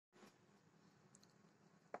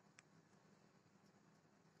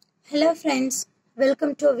Hello friends,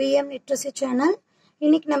 welcome to VM Literacy channel.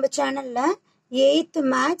 இன்னைக்கு நம்ம சேனல்ல 8th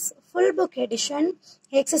Maths full book edition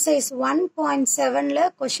exercise 1.7ல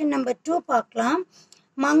question number 2 பார்க்கலாம்.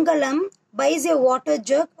 Mangalam buys a water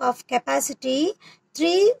jug of capacity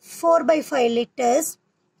 3 4/5 liters.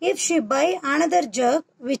 If she buy another jug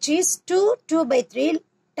which is 2/3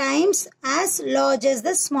 times as large as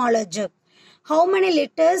the smaller jug, how many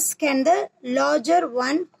liters can the larger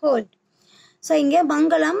one hold? So இங்க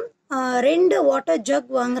மங்களம் ரெண்டு water jug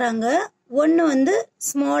வாங்குறாங்க. ஒன்று வந்து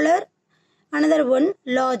smaller, another one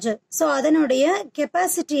larger. So அதனுடைய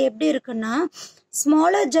capacity எப்படி இருக்குன்னா,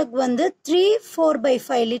 smaller jug வந்து 3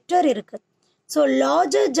 4/5 litre இருக்கு. ஸோ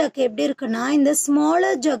லார்ஜர் ஜக் எப்படி இருக்குன்னா, இந்த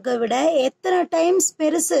ஸ்மாலர் ஜக்கை விட எத்தனை டைம்ஸ்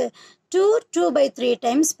பெருசு, 2/3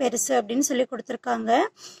 டைம்ஸ் பெருசு அப்படின்னு சொல்லி கொடுத்துருக்காங்க.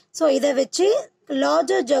 ஸோ இதை வச்சு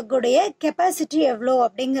லார்ஜர் ஜக்குடைய கெப்பாசிட்டி எவ்வளோ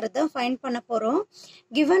அப்படிங்கிறத ஃபைண்ட் பண்ண போகிறோம்.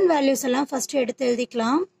 கிவன் வேல்யூஸ் எல்லாம் ஃபர்ஸ்ட் எடுத்து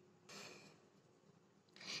எழுதிக்கலாம்.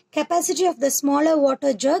 Capacity of the smaller water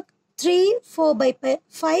jug 3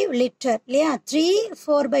 4/5 liter இல்லையா, 3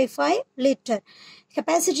 4/5 liter.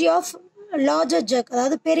 Capacity of larger jug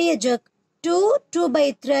அதாவது பெரிய jug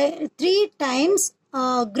 2/3 times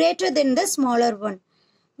greater than the smaller one.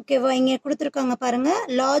 ஓகேவா, இங்க கொடுத்துருக்காங்க பாருங்க.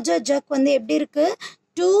 லார்ஜர் ஜக் வந்து எப்படி இருக்கு,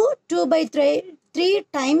 2/3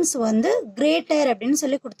 டைம்ஸ் வந்து கிரேட்டர் அப்படின்னு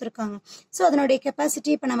சொல்லி கொடுத்துருக்காங்க. ஸோ அதனுடைய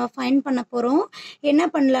கெப்பாசிட்டி இப்போ நம்ம ஃபைண்ட் பண்ண போகிறோம். என்ன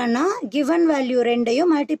பண்ணலான்னா, கிவன் வேல்யூ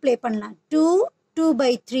ரெண்டையும் மல்டிப்ளை பண்ணலாம்.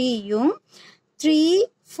 2/3யும் 3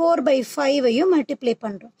 4/5ஐயும் மல்டிப்ளை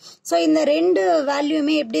பண்ணுறோம். ஸோ இந்த ரெண்டு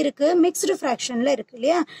வேல்யூமே எப்படி இருக்கு, மிக்ஸ்டு ஃப்ராக்ஷனில் இருக்கு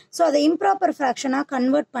இல்லையா. ஸோ அதை இம்ப்ராப்பர் ஃப்ராக்ஷனாக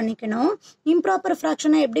கன்வெர்ட் பண்ணிக்கணும். இம்ப்ராப்பர்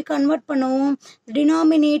ஃப்ராக்ஷனாக எப்படி கன்வெர்ட் பண்ணுவோம்,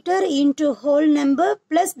 denominator into whole number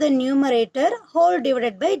plus the numerator whole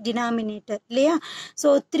divided by denominator இல்லையா. ஸோ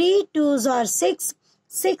 3 2s are 6,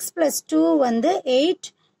 6 plus 2 வந்து 8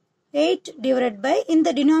 divided by இந்த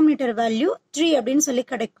denominator value 3 அப்படின்னு சொல்லி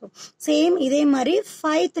கிடைக்கும். சேம் இதே மாதிரி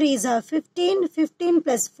 5 3s are 15, 15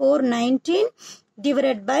 plus 4 19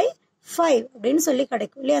 divided by 5 அப்படின்னு சொல்லி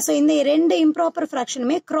கிடைக்கும் இல்லையா. ஸோ இந்த ரெண்டு இம்ப்ராப்பர்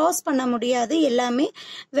ஃப்ராக்ஷனுமே கிராஸ் பண்ண முடியாது, எல்லாமே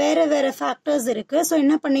வேற வேற ஃபேக்டர்ஸ் இருக்கு. ஸோ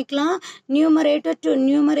என்ன பண்ணிக்கலாம், numerator to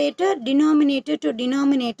numerator, denominator to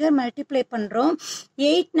denominator multiply பண்றோம்.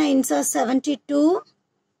 8 9s are 72,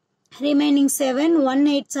 remaining 7, 1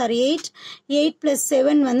 8s are 8, 8 plus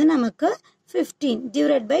 7 வந்து நமக்கு 15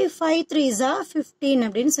 divided by 5 3s are 15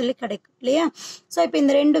 அப்படின்னு சொல்லி கிடைக்கும் இல்லையா. ஸோ இப்போ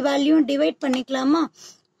இந்த ரெண்டு வேல்யூவும் டிவைட் பண்ணிக்கலாமா.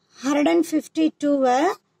 152வை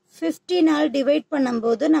 15ஆல் டிவைட்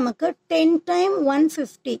பண்ணும்போது நமக்கு 10 times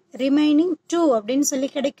 150 remaining 2 அப்படின்னு சொல்லி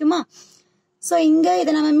கிடைக்குமா. ஸோ இங்கே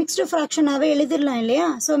இதை நம்ம மிக்ஸ்டு ஃப்ராக்ஷனாகவே எழுதிடலாம் இல்லையா.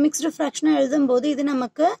 ஸோ மிக்ஸ்டு ஃப்ராக்ஷனாக எழுதும்போது இது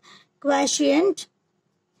நமக்கு குவாஷியன்ட்,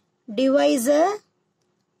 டிவைசர்,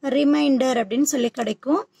 ரிமைண்டர் அப்படின்னு சொல்லி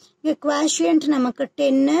கிடைக்கும். இங்கே குவாஷியன்ட் நமக்கு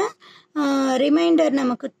 10, ரிமைண்டர்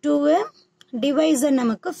நமக்கு 2, டிவைசர்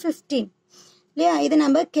நமக்கு 15 இல்லையா. இது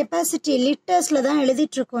நம்ம கெப்பாசிட்டி லிட்டர்ஸில் தான்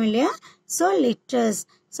எழுதிட்டு இருக்கோம் இல்லையா. So litres.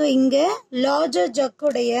 ஸோ இங்கே லார்ஜர்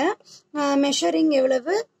ஜக்குடைய மெஷரிங்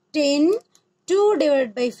எவ்வளவு, 10, 2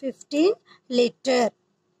 divided by 15 லிட்டர்.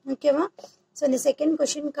 ஓகேவா. ஸோ இந்த செகண்ட்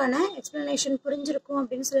கொஷினுக்கான எக்ஸ்பிளனேஷன் புரிஞ்சிருக்கும்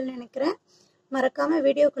அப்படின்னு சொல்லி நினைக்கிறேன். மறக்காம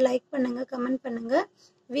வீடியோக்கு லைக் பண்ணுங்க, கமெண்ட் பண்ணுங்க.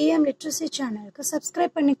 VM Literacy சேனலுக்கு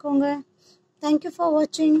சப்ஸ்கிரைப் பண்ணிக்கோங்க. தேங்க்யூ ஃபார்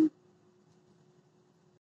வாட்சிங்.